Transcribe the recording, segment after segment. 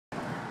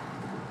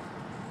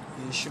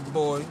It's your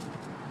boy,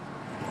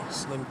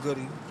 Slim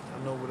Goody.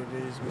 I know what it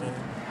is, man.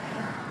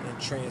 In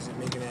transit,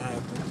 making it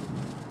happen.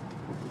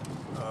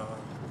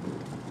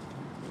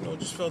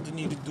 Just felt the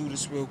need to do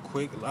this real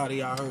quick. A lot of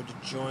y'all heard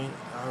the joint.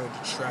 I heard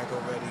the track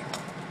already.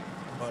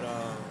 But,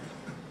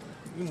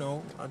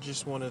 I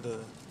just wanted to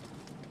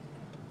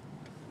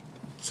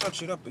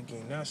touch it up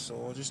again, that's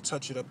all. Just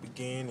touch it up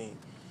again and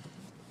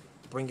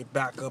bring it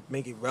back up,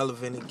 make it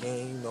relevant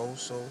again,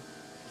 So,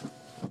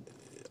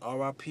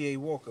 R.I.P. A.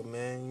 Walker,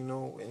 man,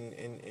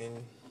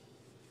 and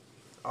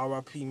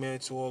R.I.P. man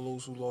to all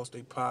those who lost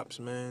their pops,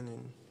 man,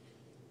 and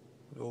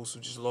those who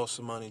just lost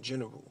somebody in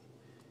general.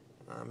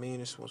 I mean,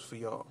 this one's for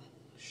y'all.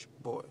 It's your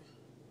boy.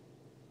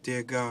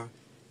 Dear God,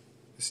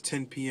 it's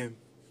 10 p.m.,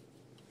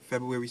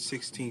 February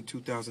 16,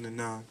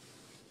 2009.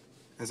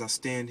 As I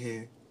stand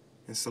here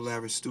in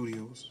Solaris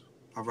Studios,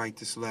 I write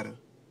this letter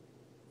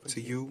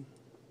to you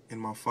and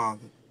my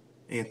father,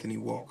 Anthony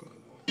Walker.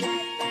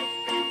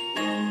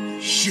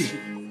 Shit.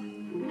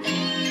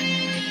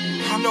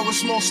 I know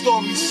it's more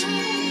stories.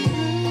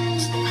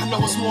 I know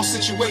it's more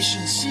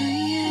situations.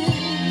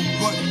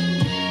 But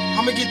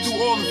I'ma get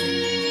through all of it.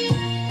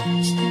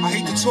 I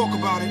hate to talk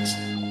about it.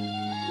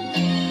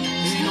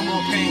 There ain't no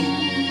more pain.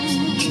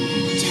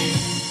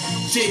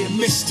 Dear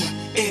Mr.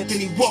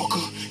 Anthony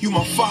Walker, you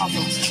my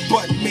father,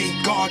 but may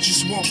God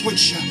just walk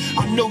with you.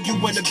 I know you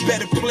in a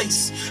better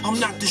place. I'm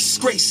not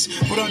disgraced,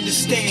 but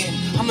understand,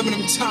 I remember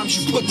them times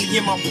you put me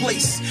in my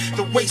place.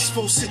 The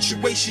wasteful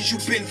situations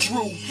you've been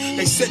through.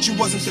 They said you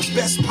wasn't the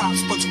best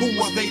pops, but who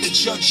are they to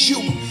judge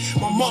you?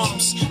 My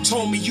moms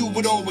told me you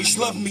would always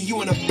love me.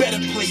 You in a better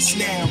place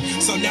now,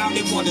 so now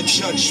they want to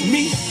judge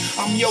me.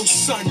 I'm your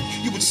son.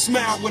 You would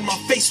smile when my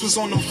face was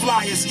on them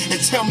flyers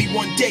and tell me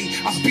one day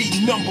I'd be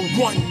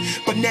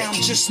 #1. But now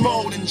I'm just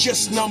more than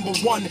just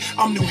 #1.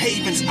 I'm New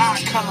Haven's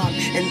icon,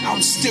 and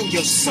I'm still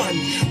your son.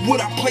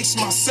 Would I place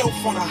myself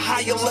on a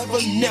higher level?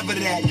 Never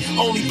that.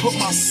 Only put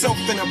myself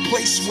in a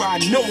place where I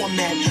know I'm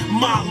at.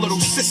 My little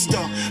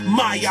sister,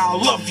 Maya, I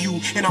love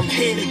you, and I'm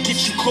here to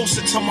get you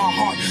closer to my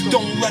heart.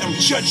 Don't let them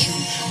judge you.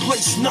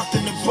 Place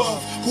nothing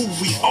above who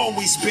we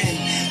always been.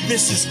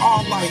 This is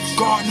our life.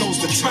 God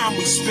knows the time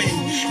we spend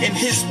in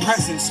His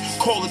presence.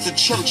 Call it the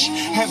church.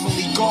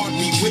 Heavenly God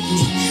be with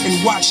me,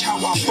 and watch how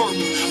I burp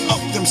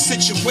up them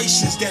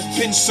situations that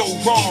been so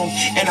wrong.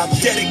 And I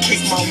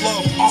dedicate my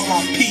love,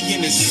 R.I.P.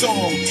 in this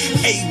song.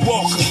 A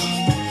Walker,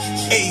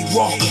 A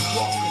Walker,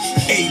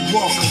 A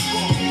Walker,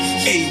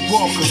 A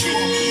Walker.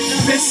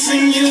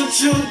 Missing you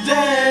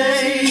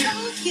today,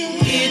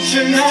 each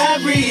and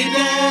every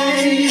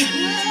day.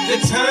 The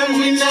time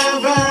we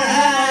never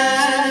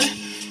had,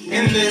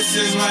 and this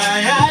is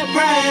why I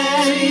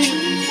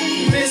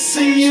pray.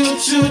 Missing you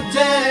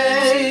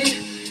today,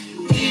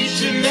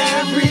 each and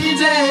every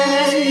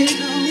day.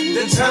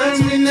 The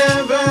time we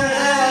never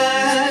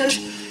had,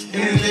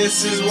 and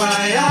this is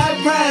why I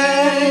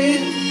pray.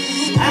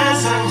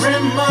 As I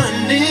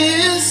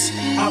reminisce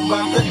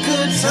about the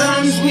good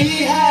times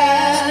we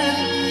had,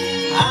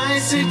 I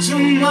say to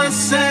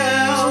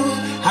myself,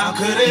 how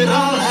could it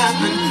all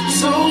happen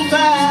so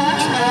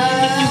fast?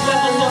 If you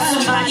ever lost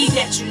somebody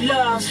that you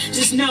love,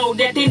 just know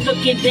that they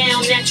looking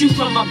down at you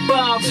from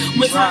above.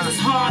 When times is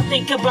hard,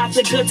 think about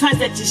the good times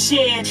that you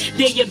shared.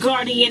 They're your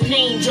guardian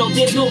angel,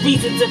 there's no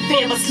reason to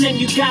fear. But Slim,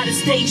 you gotta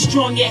stay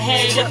strong, your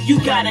head up, you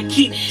gotta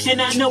keep. And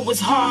I know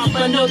it's hard,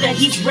 but know that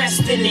He's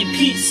resting in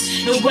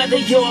peace. And whether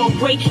you're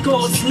awake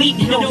or asleep,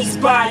 know He's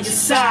by your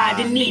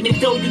side. And even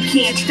though you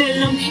can't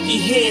feel Him, He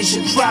hears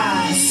your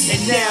cries.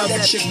 And now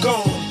that you're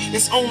gone,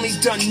 it's only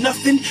done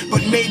nothing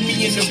but made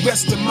me and the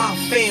rest of my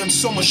fam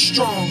so much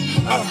strong.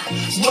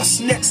 What's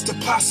next to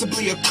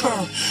possibly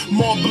occur?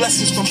 More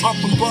blessings from up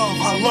above.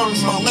 I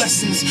learned my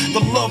lessons. The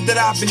love that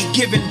I've been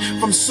given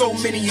from so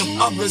many of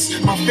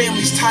others. My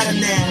family's tighter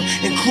now,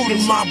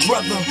 including my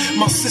brother.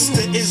 My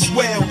sister is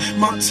well.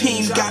 My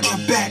team got my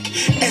back.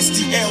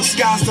 SDL,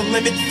 sky's the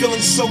limit.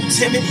 Feeling so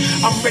timid.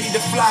 I'm ready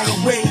to fly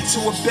away to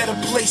a better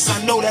place.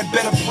 I know that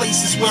better place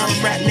is where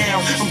I'm at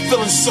now. I'm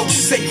feeling so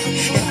safe,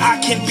 and I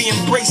can be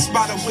embraced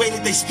by the way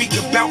that they speak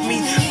about me.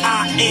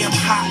 I am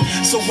hot,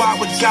 so why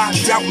would God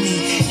doubt me?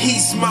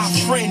 He's my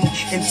friend.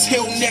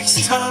 Until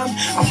next time,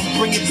 I'ma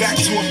bring it back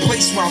to a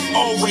place where I've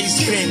always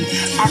been.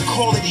 I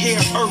call it here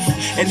earth,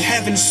 and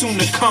heaven soon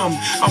to come.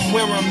 I'm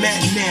where I'm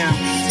at now.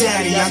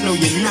 Daddy, I know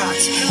you're not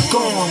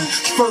gone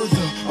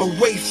further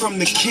away from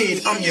the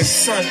kid. I'm your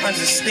son,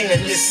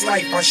 understand this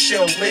life I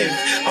shall live.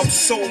 I'm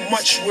so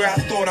much where I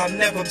thought I'd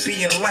never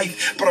be in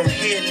life, but I'm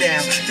here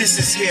now. This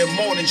is here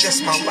more than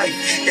just my life.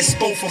 It's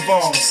both of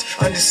ours.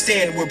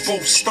 Understand we're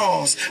both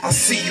stars. I'll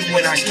see you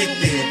when I get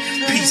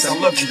there. Peace, I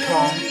love you,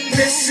 Paul.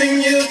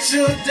 Missing you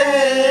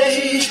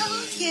today,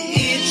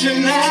 each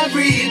and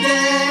every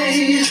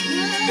day.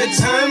 The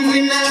time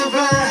we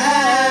never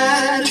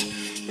had,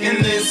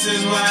 and this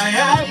is why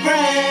I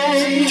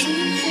pray.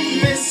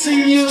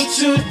 Missing you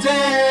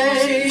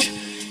today,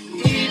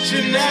 each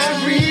and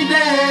every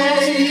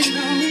day.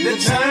 The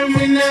time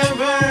we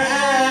never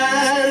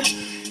had,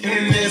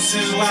 and this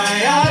is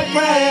why I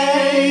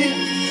pray.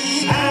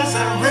 As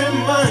I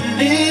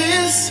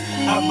reminisce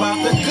about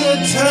the good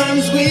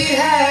times we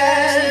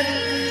had,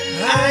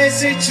 I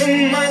say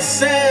to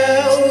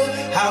myself,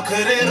 how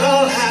could it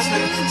all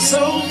happen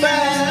so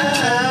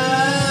fast?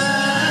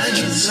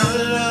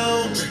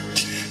 Alone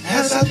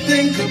as I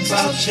think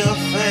about your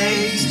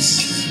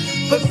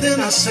face, but then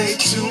I say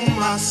to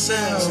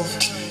myself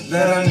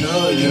that I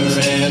know you're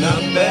in a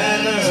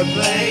better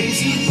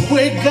place.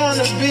 We're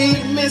gonna be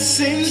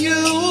missing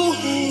you.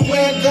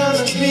 We're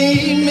gonna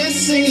be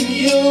missing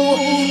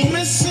you.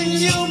 Missing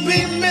you,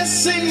 be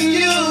missing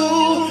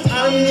you.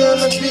 I'm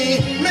gonna be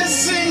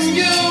missing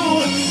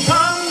you.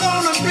 I'm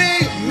gonna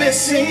be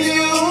missing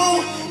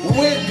you.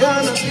 We're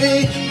gonna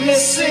be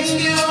missing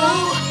you.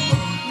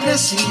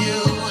 Missing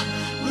you.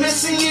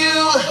 Missing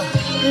you.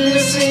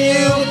 Missing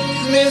you.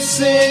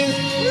 Missing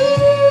you.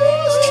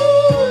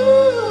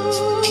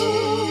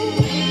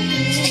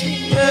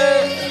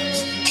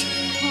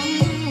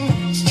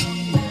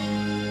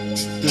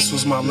 This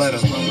was my letter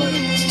to my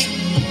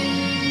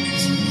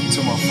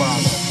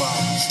father.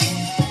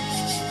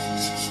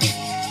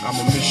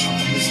 I'ma miss you.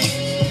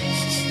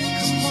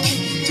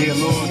 Dear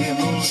Lord,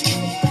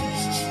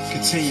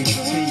 continue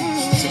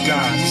to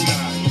guide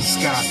the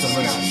sky's the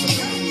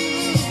limit.